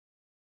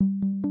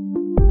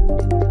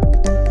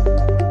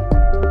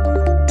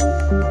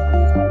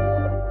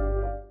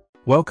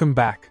Welcome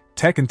back,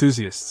 tech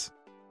enthusiasts.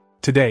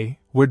 Today,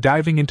 we're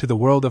diving into the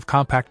world of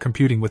compact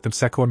computing with the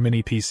msecore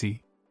Mini PC.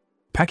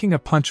 Packing a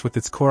punch with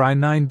its Core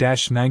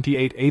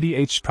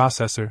i9-9880H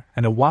processor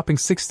and a whopping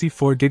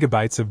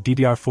 64GB of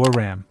DDR4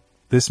 RAM,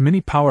 this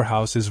mini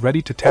powerhouse is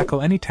ready to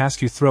tackle any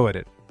task you throw at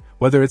it,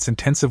 whether it's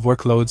intensive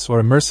workloads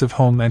or immersive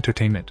home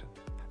entertainment.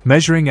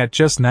 Measuring at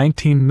just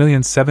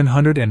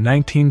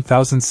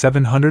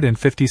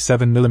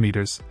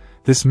 19,719,757mm,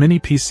 this mini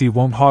PC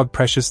won't hog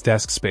precious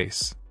desk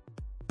space.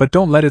 But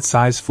don't let its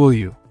size fool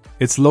you.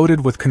 It's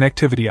loaded with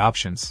connectivity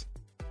options.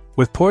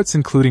 With ports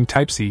including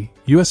Type-C,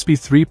 USB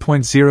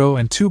 3.0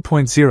 and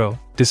 2.0,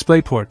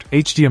 DisplayPort,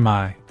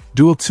 HDMI,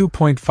 dual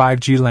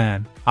 2.5G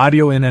LAN,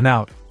 audio in and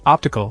out,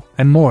 optical,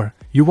 and more,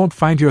 you won't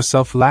find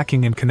yourself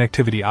lacking in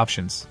connectivity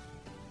options.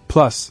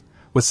 Plus,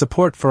 with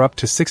support for up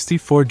to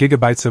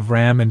 64GB of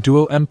RAM and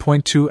dual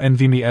M.2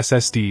 NVMe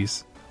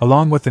SSDs,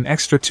 along with an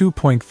extra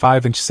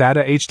 2.5-inch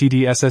SATA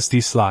HDD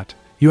SSD slot,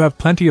 you have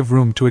plenty of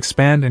room to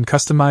expand and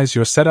customize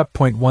your setup.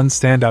 One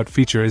standout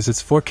feature is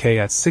its 4K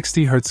at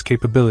 60Hz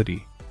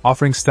capability,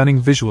 offering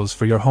stunning visuals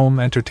for your home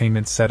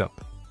entertainment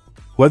setup.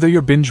 Whether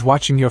you're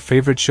binge-watching your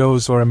favorite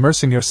shows or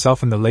immersing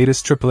yourself in the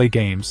latest AAA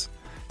games,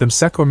 the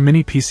msecore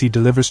Mini PC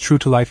delivers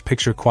true-to-life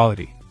picture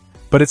quality.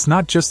 But it's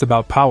not just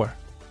about power.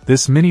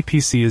 This mini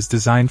PC is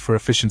designed for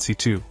efficiency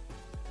too.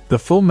 The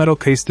full metal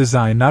case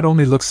design not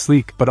only looks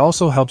sleek but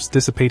also helps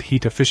dissipate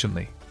heat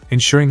efficiently,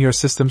 ensuring your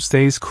system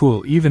stays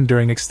cool even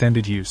during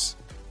extended use.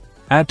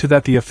 Add to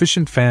that the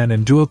efficient fan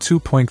and dual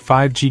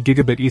 2.5G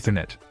gigabit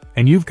Ethernet,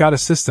 and you've got a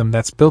system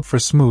that's built for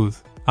smooth,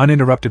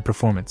 uninterrupted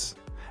performance.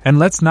 And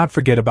let's not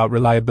forget about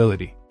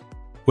reliability.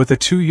 With a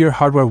 2-year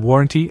hardware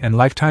warranty and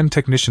lifetime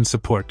technician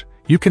support,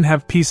 you can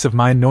have peace of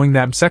mind knowing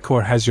that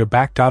msecore has your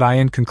back.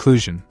 In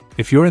conclusion,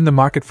 if you're in the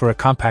market for a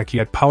compact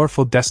yet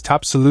powerful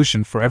desktop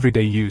solution for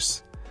everyday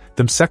use,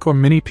 the msecore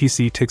Mini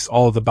PC ticks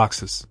all the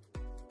boxes.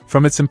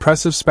 From its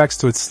impressive specs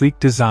to its sleek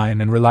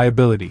design and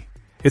reliability,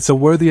 it's a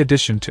worthy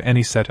addition to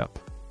any setup.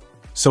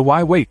 So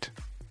why wait?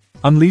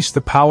 Unleash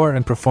the power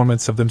and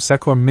performance of the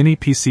msecore Mini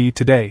PC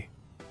today.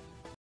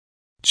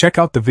 Check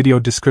out the video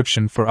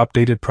description for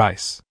updated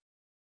price.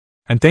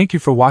 And thank you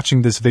for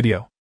watching this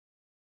video.